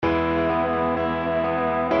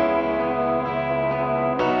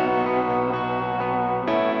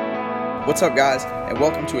What's up, guys, and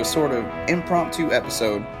welcome to a sort of impromptu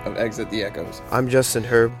episode of Exit the Echoes. I'm Justin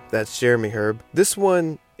Herb, that's Jeremy Herb. This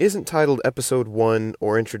one isn't titled Episode 1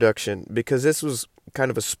 or Introduction because this was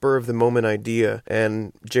kind of a spur-of-the-moment idea,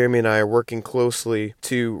 and Jeremy and I are working closely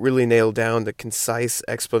to really nail down the concise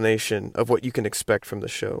explanation of what you can expect from the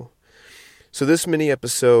show. So this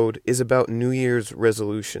mini-episode is about New Year's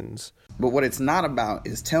resolutions. But what it's not about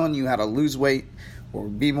is telling you how to lose weight or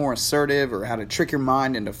be more assertive or how to trick your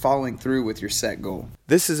mind into following through with your set goal.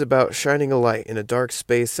 This is about shining a light in a dark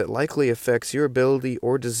space that likely affects your ability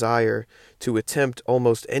or desire to attempt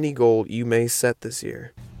almost any goal you may set this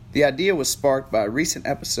year. The idea was sparked by a recent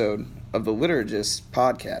episode of the Liturgist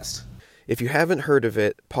podcast. If you haven't heard of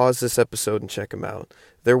it, pause this episode and check them out.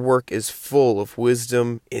 Their work is full of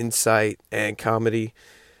wisdom, insight, and comedy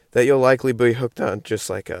that you'll likely be hooked on just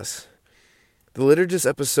like us. The Liturgist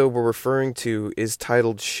episode we're referring to is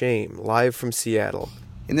titled Shame, live from Seattle.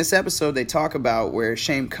 In this episode, they talk about where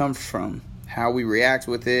shame comes from, how we react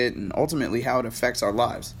with it, and ultimately how it affects our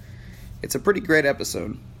lives. It's a pretty great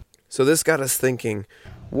episode. So this got us thinking,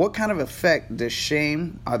 what kind of effect does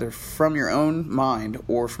shame, either from your own mind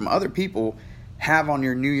or from other people, have on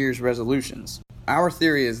your New Year's resolutions? Our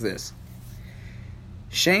theory is this.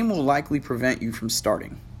 Shame will likely prevent you from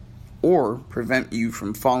starting, or prevent you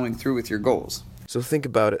from following through with your goals. So think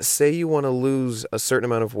about it. Say you want to lose a certain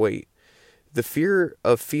amount of weight. The fear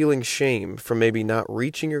of feeling shame from maybe not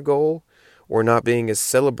reaching your goal or not being as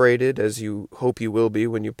celebrated as you hope you will be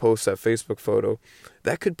when you post that Facebook photo,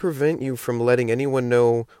 that could prevent you from letting anyone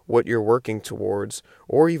know what you're working towards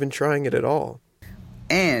or even trying it at all.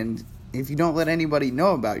 And if you don't let anybody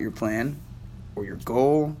know about your plan or your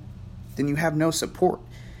goal, then you have no support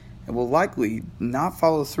and will likely not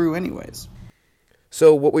follow through anyways.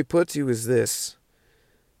 So what we put to you is this.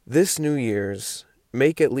 This New Year's,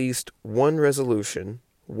 make at least one resolution,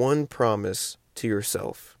 one promise to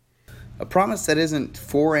yourself. A promise that isn't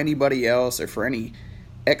for anybody else or for any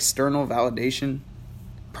external validation.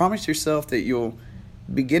 Promise yourself that you'll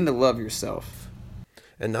begin to love yourself.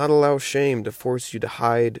 And not allow shame to force you to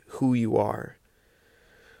hide who you are.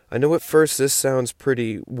 I know at first this sounds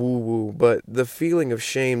pretty woo-woo, but the feeling of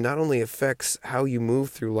shame not only affects how you move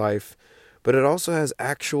through life, but it also has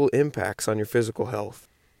actual impacts on your physical health.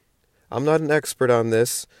 I'm not an expert on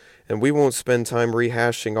this, and we won't spend time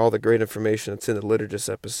rehashing all the great information that's in the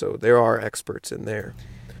Liturgist episode. There are experts in there.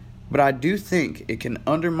 But I do think it can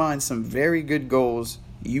undermine some very good goals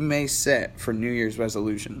you may set for New Year's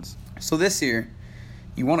resolutions. So this year,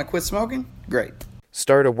 you want to quit smoking? Great.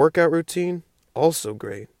 Start a workout routine? Also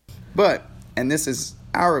great. But, and this is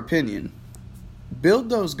our opinion, build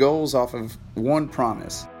those goals off of one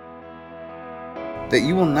promise. That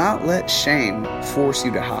you will not let shame force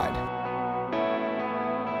you to hide.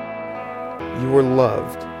 You are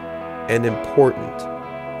loved and important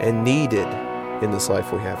and needed in this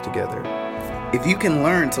life we have together. If you can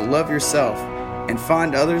learn to love yourself and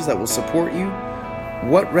find others that will support you,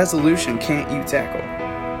 what resolution can't you tackle?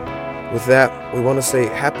 With that, we want to say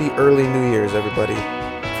Happy Early New Year's, everybody,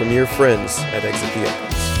 from your friends at Exit the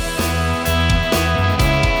Echoes.